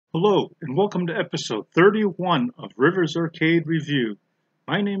Hello, and welcome to episode 31 of Rivers Arcade Review.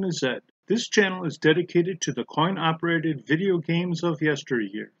 My name is Ed. This channel is dedicated to the coin-operated video games of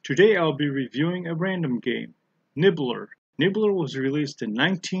yesteryear. Today I'll be reviewing a random game, Nibbler. Nibbler was released in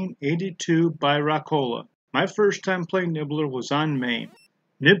 1982 by Rock-Ola. My first time playing Nibbler was on MAME.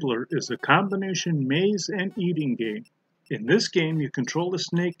 Nibbler is a combination maze and eating game. In this game, you control a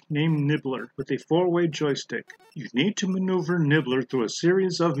snake named Nibbler with a four-way joystick. You need to maneuver Nibbler through a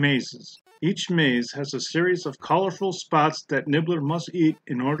series of mazes. Each maze has a series of colorful spots that Nibbler must eat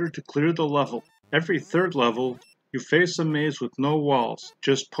in order to clear the level. Every third level, you face a maze with no walls,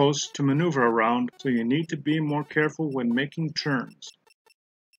 just posts to maneuver around, so you need to be more careful when making turns.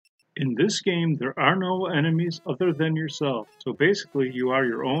 In this game, there are no enemies other than yourself, so basically you are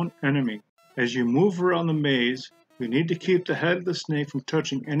your own enemy. As you move around the maze, you need to keep the head of the snake from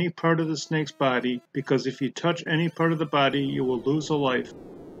touching any part of the snake's body, because if you touch any part of the body, you will lose a life.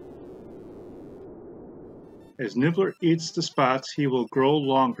 As Nibbler eats the spots, he will grow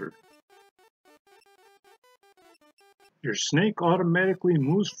longer. Your snake automatically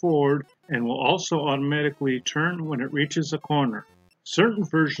moves forward and will also automatically turn when it reaches a corner. Certain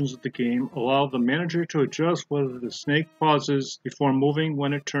versions of the game allow the manager to adjust whether the snake pauses before moving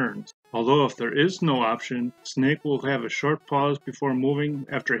when it turns. Although if there is no option, the snake will have a short pause before moving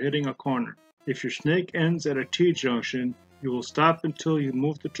after hitting a corner. If your snake ends at a T-junction, you will stop until you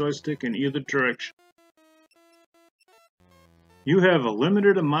move the joystick in either direction. You have a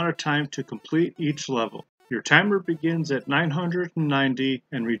limited amount of time to complete each level. Your timer begins at 990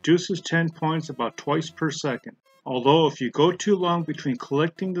 and reduces 10 points about twice per second. Although if you go too long between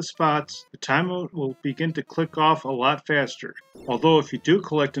collecting the spots, the timer will begin to click off a lot faster. Although if you do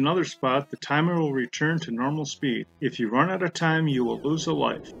collect another spot, the timer will return to normal speed. If you run out of time, you will lose a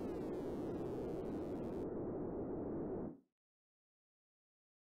life.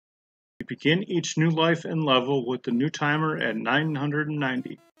 You begin each new life and level with the new timer at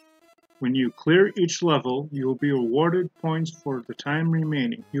 990. When you clear each level, you will be awarded points for the time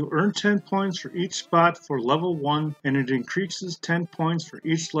remaining. You earn 10 points for each spot for level 1, and it increases 10 points for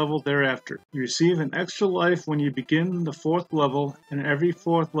each level thereafter. You receive an extra life when you begin the 4th level, and every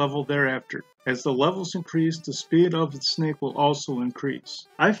 4th level thereafter. As the levels increase, the speed of the snake will also increase.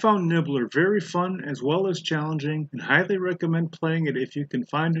 I found Nibbler very fun as well as challenging, and highly recommend playing it if you can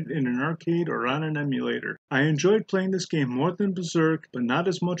find it in an arcade or on an emulator. I enjoyed playing this game more than Berserk, but not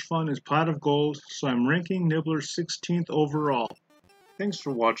as much fun as Pot of Gold, so I'm ranking Nibbler 16th overall. Thanks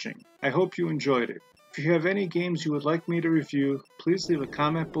for watching. I hope you enjoyed it. If you have any games you would like me to review, please leave a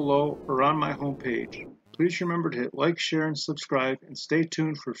comment below or on my homepage. Please remember to hit like, share, and subscribe, and stay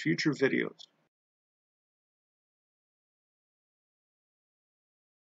tuned for future videos.